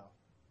gone now.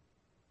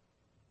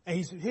 And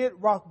he's hit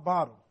rock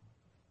bottom.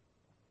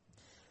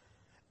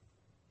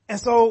 And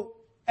so,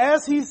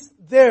 as he's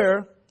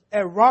there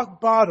at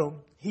rock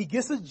bottom, he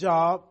gets a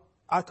job.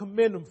 I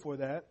commend him for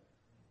that.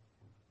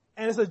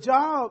 And it's a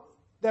job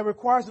that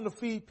requires him to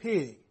feed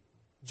pigs.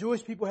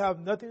 Jewish people have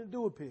nothing to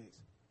do with pigs.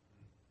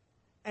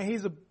 And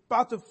he's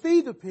about to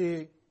feed the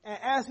pig, and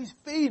as he's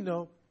feeding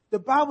them, the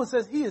Bible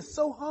says he is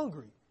so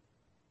hungry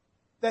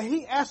that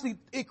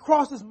it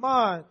crossed his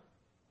mind,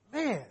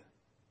 man,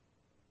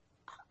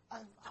 I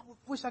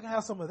wish I could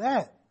have some of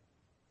that.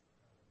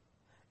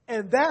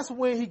 And that's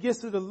when he gets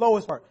to the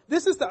lowest part.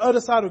 This is the other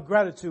side of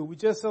gratitude. We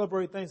just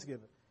celebrated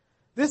Thanksgiving.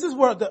 This is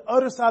where the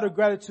other side of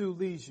gratitude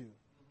leads you.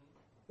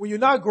 When you're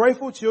not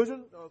grateful,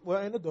 children,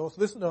 and adults,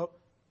 listen up.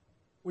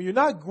 When you're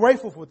not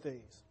grateful for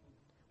things,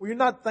 when you're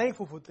not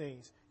thankful for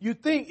things, you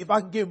think if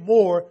I can get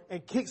more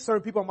and kick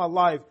certain people out of my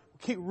life,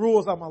 kick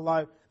rules out of my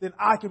life, then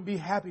I can be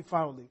happy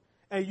finally.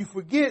 And you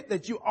forget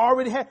that you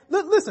already had.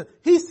 Listen,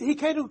 he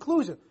came to a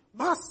conclusion.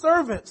 My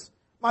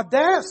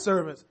dad's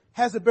servants,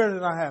 has it better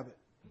than I have it.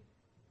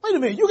 Wait a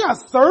minute, you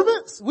got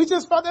servants? We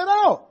just found that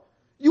out.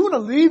 You want to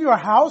leave your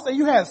house and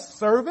you have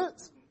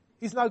servants?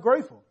 He's not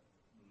grateful.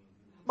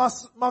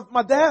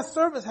 My dad's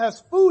servants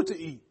has food to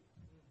eat.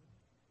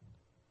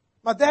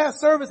 My dad's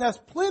servants has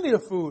plenty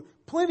of food,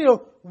 plenty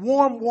of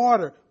warm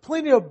water,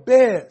 plenty of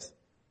beds.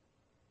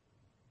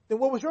 Then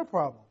what was your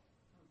problem?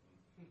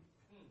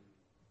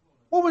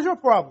 What was your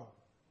problem?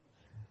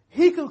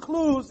 He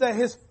concludes that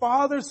his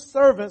father's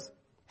servants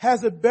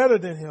has it better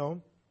than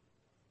him.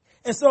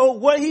 And so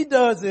what he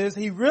does is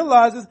he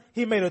realizes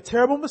he made a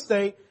terrible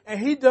mistake, and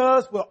he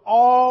does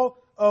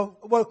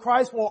what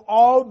Christ wants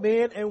all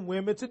men and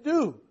women to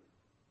do.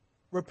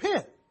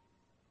 Repent.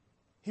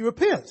 He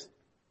repents.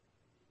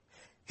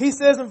 He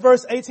says in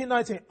verse 18,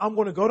 19, I'm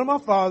going to go to my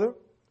father.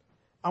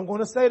 I'm going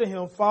to say to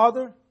him,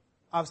 Father,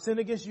 I've sinned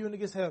against you and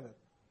against heaven.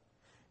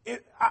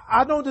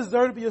 I don't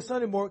deserve to be your son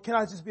anymore. Can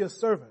I just be a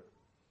servant?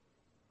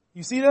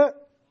 You see that?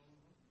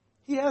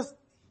 He has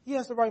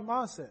the right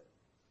mindset.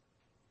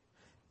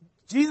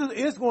 Jesus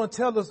is going to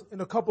tell us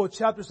in a couple of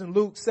chapters in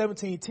Luke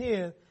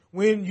 17:10,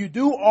 when you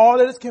do all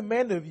that is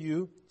commanded of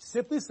you,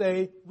 simply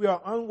say, we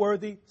are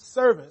unworthy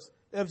servants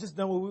that have just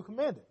done what we were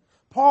commanded.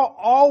 Paul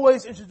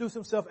always introduced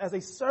himself as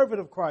a servant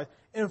of Christ.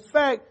 In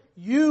fact,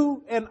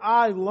 you and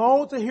I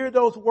long to hear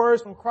those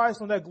words from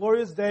Christ on that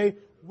glorious day.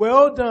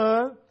 Well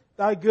done,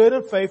 thy good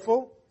and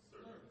faithful.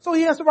 So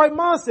he has the right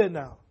mindset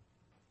now.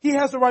 He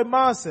has the right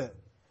mindset.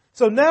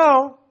 So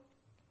now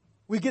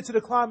we get to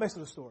the climax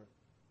of the story.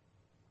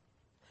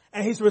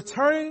 And he's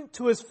returning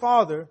to his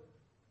father,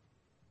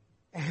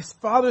 and his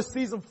father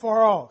sees him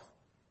far off.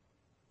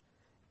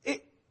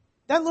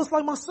 That looks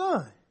like my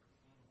son,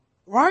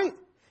 right?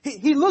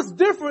 He looks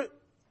different,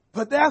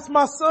 but that's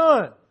my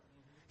son.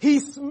 He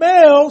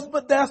smells,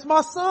 but that's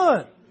my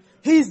son.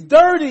 He's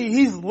dirty.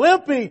 He's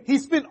limping. He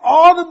spent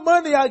all the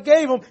money I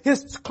gave him.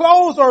 His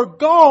clothes are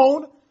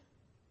gone,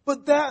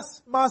 but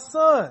that's my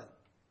son.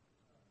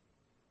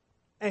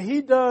 And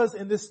he does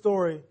in this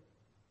story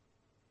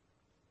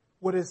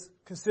what is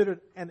considered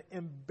an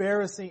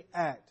embarrassing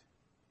act.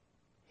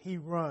 He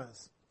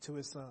runs to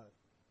his son.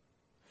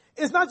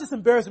 It's not just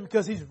embarrassing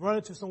because he's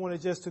running to someone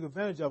that just took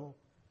advantage of him.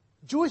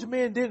 Jewish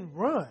men didn't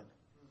run.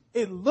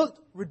 It looked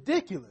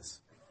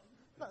ridiculous.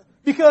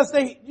 Because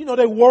they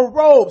wore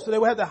robes, so they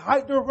would have to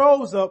hike their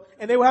robes up,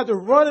 and they would have to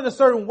run in a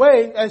certain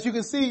way, as you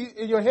can see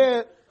in your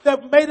head,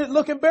 that made it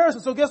look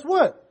embarrassing. So guess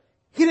what?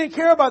 He didn't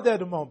care about that at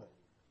the moment.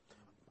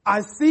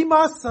 I see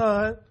my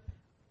son,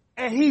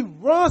 and he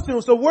runs to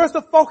him. So where's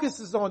the focus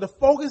is on? The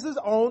focus is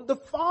on the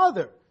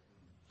father.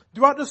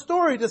 Throughout the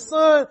story, the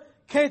son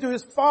came to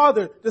his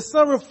father. The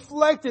son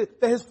reflected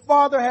that his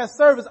father has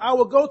service. I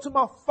will go to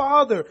my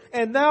father.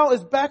 And now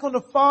it's back on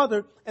the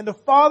father, and the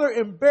father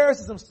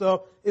embarrasses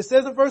himself. It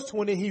says in verse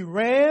 20, he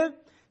ran,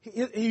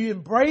 he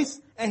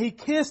embraced, and he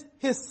kissed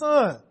his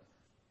son.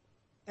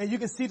 And you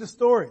can see the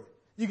story.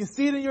 You can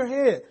see it in your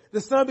head.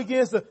 The son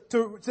begins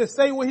to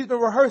say what he's been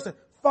rehearsing.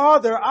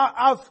 Father,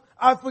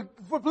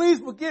 please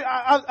forget,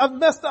 I've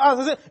messed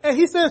up. And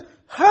he says,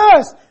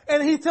 hush!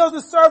 And he tells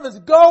the servants,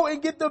 go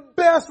and get the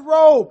best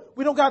robe.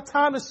 We don't got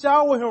time to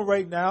shower him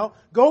right now.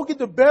 Go get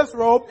the best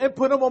robe and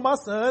put him on my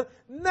son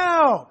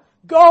now.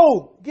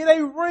 Go get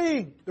a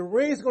ring. The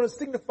ring is going to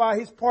signify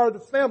he's part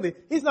of the family.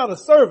 He's not a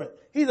servant.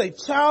 He's a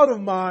child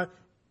of mine.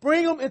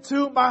 Bring him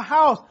into my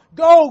house.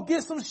 Go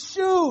get some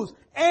shoes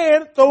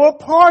and throw a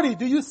party.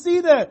 Do you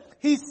see that?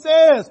 He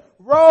says,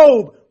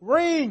 robe,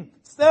 ring,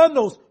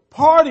 sandals,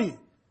 party.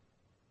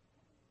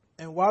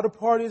 And while the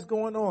party is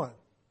going on,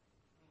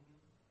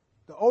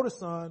 the older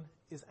son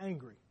is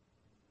angry.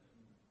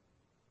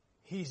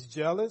 He's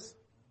jealous,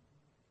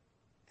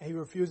 and he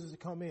refuses to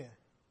come in.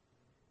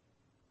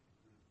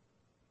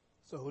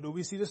 So who do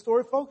we see the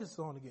story focused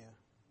on again?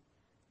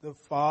 The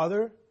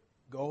father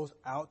goes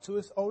out to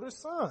his older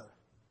son.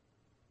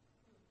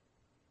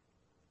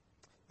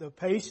 The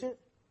patient,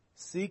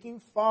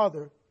 seeking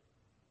father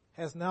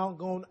has now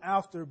gone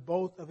after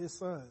both of his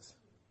sons.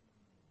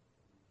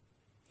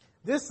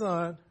 This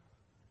son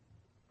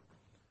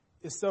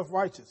is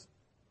self-righteous.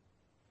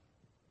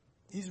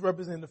 He's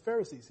representing the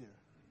Pharisees here.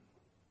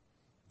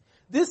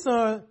 This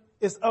son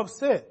is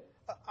upset.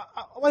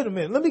 Wait a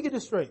minute. Let me get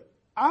this straight.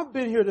 I've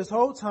been here this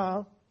whole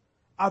time.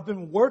 I've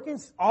been working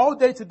all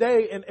day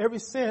today and ever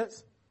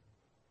since.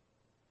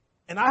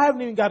 And I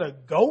haven't even got a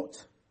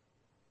goat.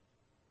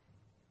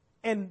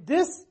 And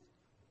this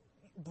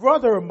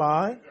brother of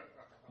mine,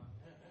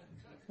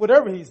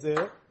 whatever he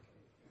said,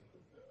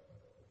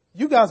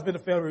 you guys have been a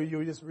family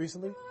reunion just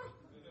recently.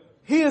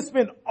 He has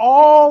spent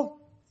all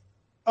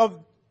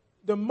of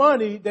the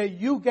money that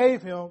you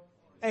gave him,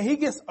 and he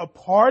gets a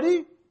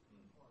party?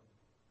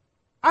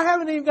 I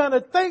haven't even gotten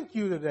a thank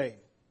you today.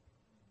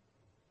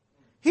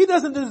 He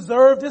doesn't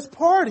deserve this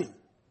party.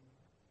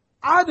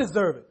 I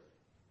deserve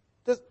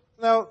it.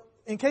 Now,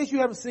 in case you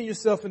haven't seen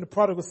yourself in the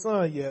prodigal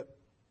son yet,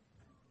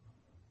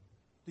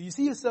 do you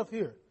see yourself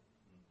here?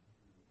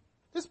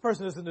 This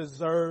person doesn't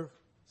deserve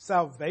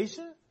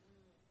salvation.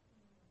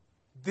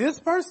 This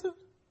person?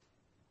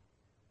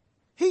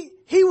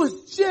 She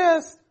was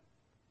just,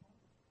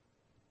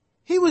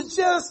 do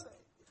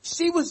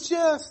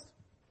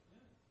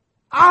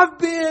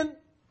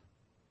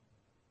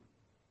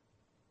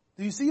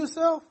you see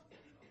yourself?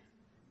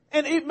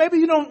 And maybe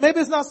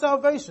it's not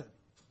salvation.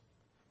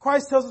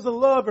 Christ tells us to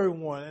love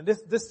everyone. And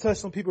this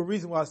touched on people's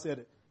reason why I said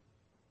it.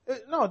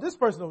 No, this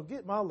person don't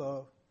get my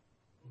love.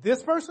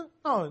 This person?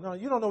 No,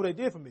 you don't know what they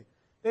did for me.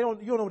 You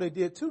don't know what they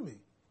did to me.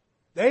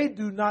 They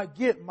do not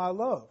get my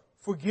love.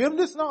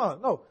 Forgiveness?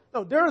 No.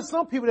 There are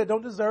some people that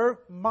don't deserve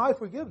my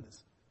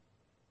forgiveness.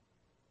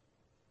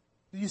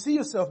 Do you see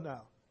yourself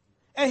now?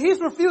 And he's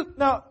refused.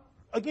 Now,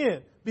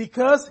 again,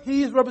 because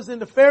he's representing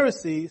the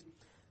Pharisees,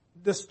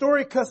 the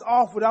story cuts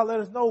off without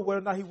letting us know whether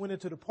or not he went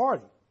into the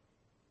party.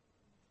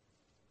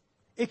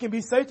 It can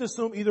be safe to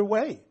assume either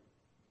way.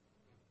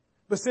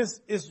 But since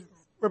it's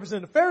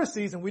representing the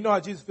Pharisees, and we know how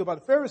Jesus feels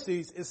about the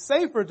Pharisees, it's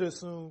safer to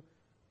assume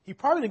he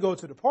probably didn't go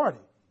to the party.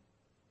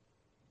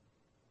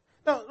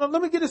 Now,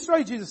 let me get it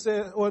straight, Jesus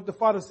said, or the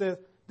Father says,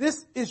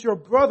 this is your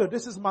brother,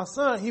 this is my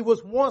son. He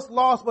was once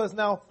lost, but is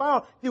now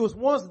found. He was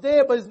once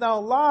dead, but is now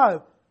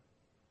alive.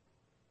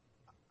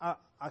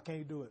 I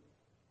can't do it.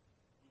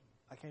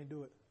 I can't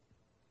do it.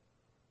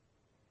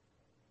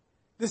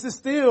 This is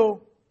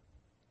still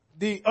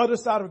the other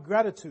side of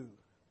gratitude.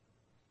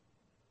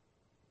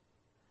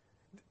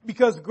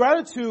 Because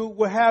gratitude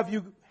will have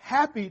you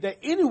happy that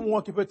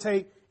anyone can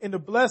partake in the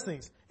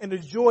blessings and the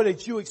joy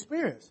that you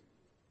experience.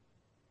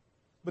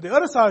 But the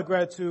other side of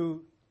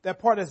gratitude, that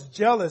part that's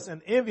jealous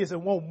and envious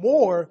and want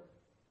more,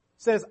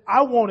 says,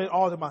 I want it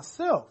all to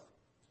myself.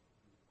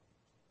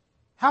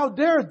 How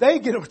dare they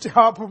get a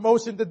job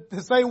promotion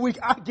the same week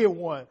I get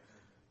one?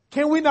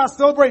 Can we not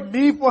celebrate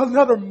me for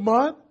another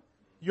month?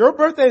 Your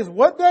birthday is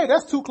what day?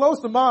 That's too close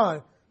to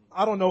mine.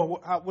 I don't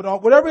know,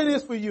 whatever it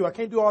is for you. I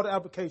can't do all the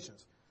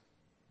applications.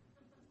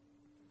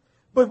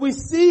 But we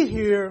see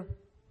here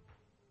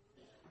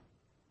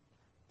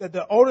that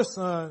the older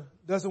son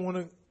doesn't want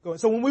to go.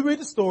 So when we read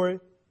the story,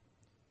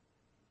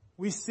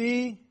 we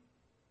see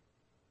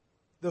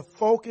the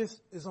focus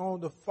is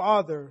on the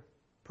father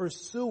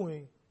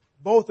pursuing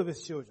both of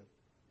his children.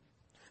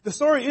 The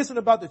story isn't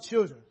about the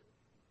children,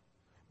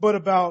 but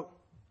about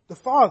the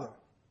father.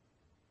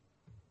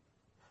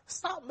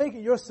 Stop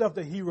making yourself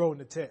the hero in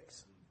the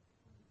text.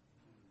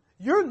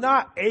 You're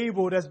not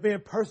Abel that's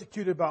being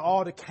persecuted by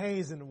all the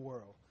Cains in the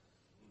world.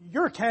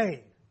 You're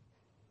Cain.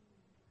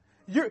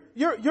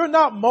 You're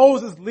not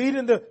Moses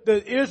leading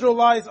the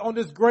Israelites on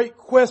this great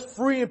quest,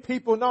 freeing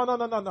people.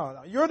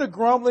 No. You're the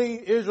grumbling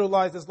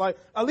Israelites that's like,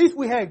 at least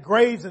we had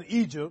graves in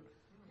Egypt.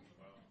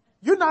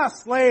 You're not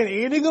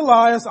slaying any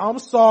Goliaths. I'm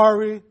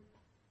sorry.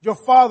 Your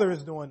father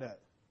is doing that.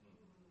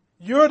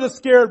 You're the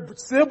scared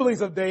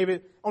siblings of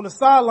David on the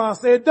sideline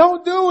saying,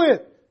 don't do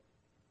it.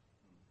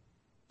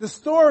 The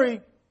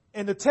story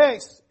and the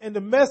text and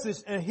the message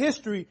and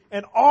history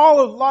and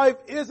all of life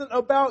isn't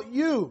about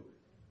you.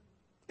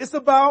 It's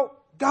about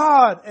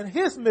God and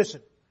His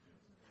mission.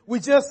 We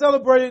just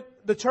celebrated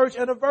the church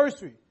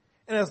anniversary.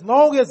 And as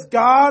long as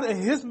God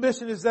and His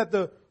mission is at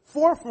the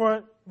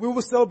forefront, we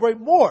will celebrate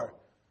more.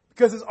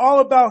 Because it's all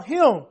about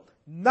Him,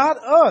 not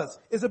us.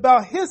 It's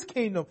about His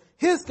kingdom,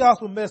 His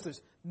gospel message,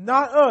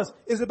 not us.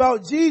 It's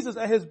about Jesus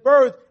and His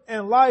birth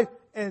and life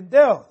and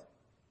death.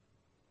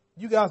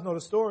 You guys know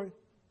the story.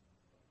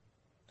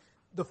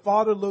 The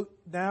father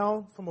looked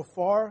down from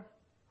afar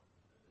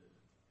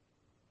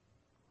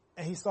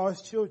and he saw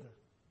his children.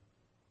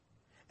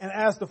 And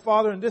as the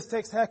father in this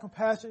text had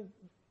compassion,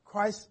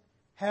 Christ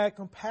had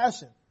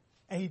compassion.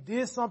 And He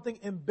did something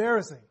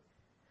embarrassing.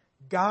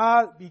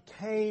 God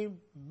became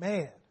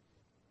man.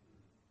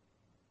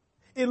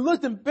 It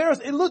looked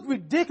embarrassing. It looked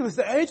ridiculous.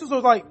 The angels were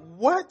like,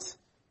 what?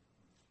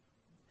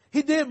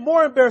 He did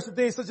more embarrassing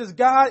things such as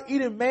God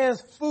eating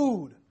man's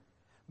food.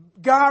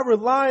 God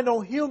relying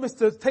on humans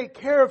to take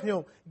care of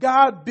Him.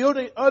 God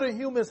building other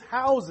humans'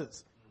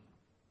 houses.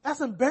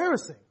 That's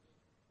embarrassing.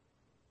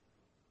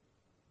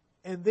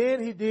 And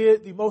then He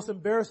did the most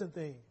embarrassing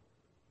thing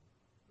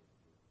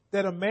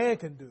that a man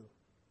can do.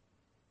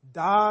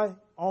 Die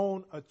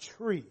on a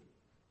tree.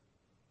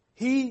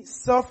 He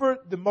suffered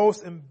the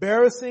most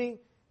embarrassing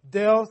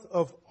death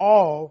of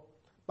all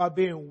by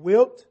being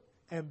whipped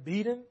and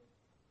beaten,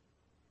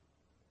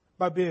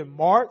 by being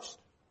marched,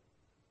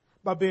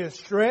 by being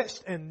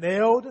stretched and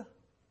nailed,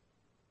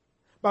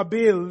 by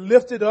being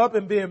lifted up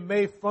and being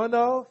made fun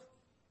of.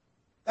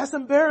 That's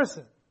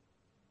embarrassing.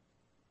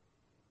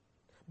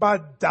 By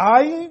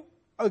dying,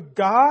 a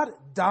God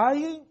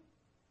dying,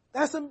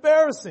 that's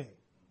embarrassing.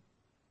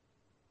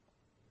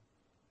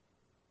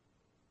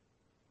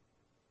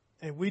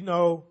 And we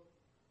know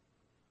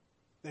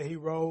that He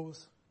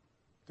rose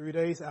 3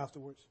 days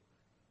afterwards.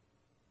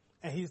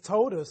 And He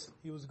told us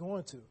He was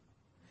going to.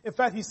 In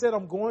fact, He said,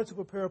 I'm going to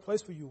prepare a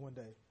place for you one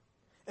day.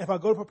 And if I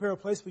go to prepare a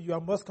place for you, I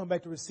must come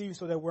back to receive you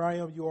so that where I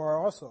am, you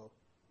are also.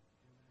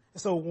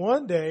 And so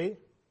one day,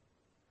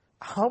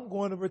 I'm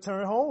going to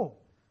return home.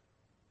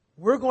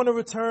 We're going to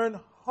return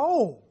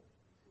home.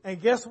 And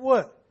guess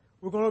what?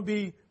 We're going to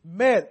be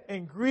met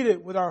and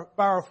greeted by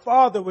our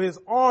Father with His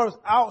arms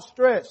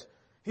outstretched.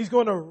 He's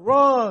going to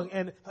run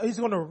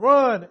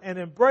and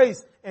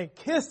embrace and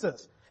kiss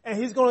us. And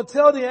He's going to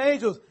tell the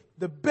angels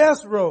the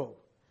best robe,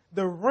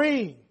 the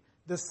ring,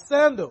 the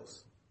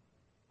sandals,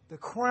 the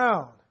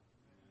crown.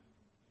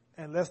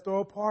 And let's throw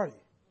a party.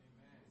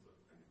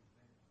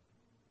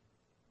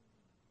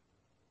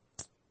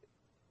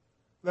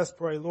 Let's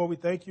pray. Lord, we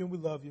thank You and we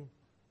love You.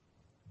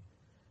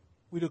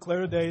 We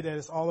declare today that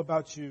it's all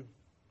about You.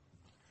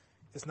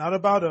 It's not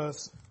about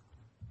us,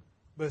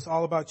 but it's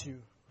all about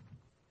you.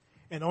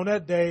 And on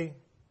that day,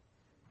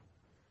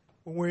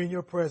 when we're in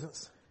your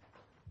presence,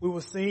 we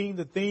will sing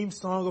the theme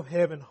song of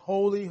heaven,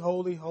 holy,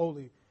 holy,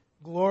 holy,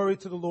 glory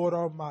to the Lord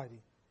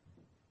Almighty.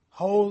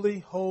 Holy,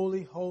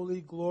 holy,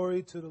 holy,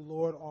 glory to the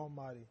Lord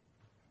Almighty.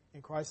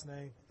 In Christ's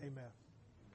name, amen.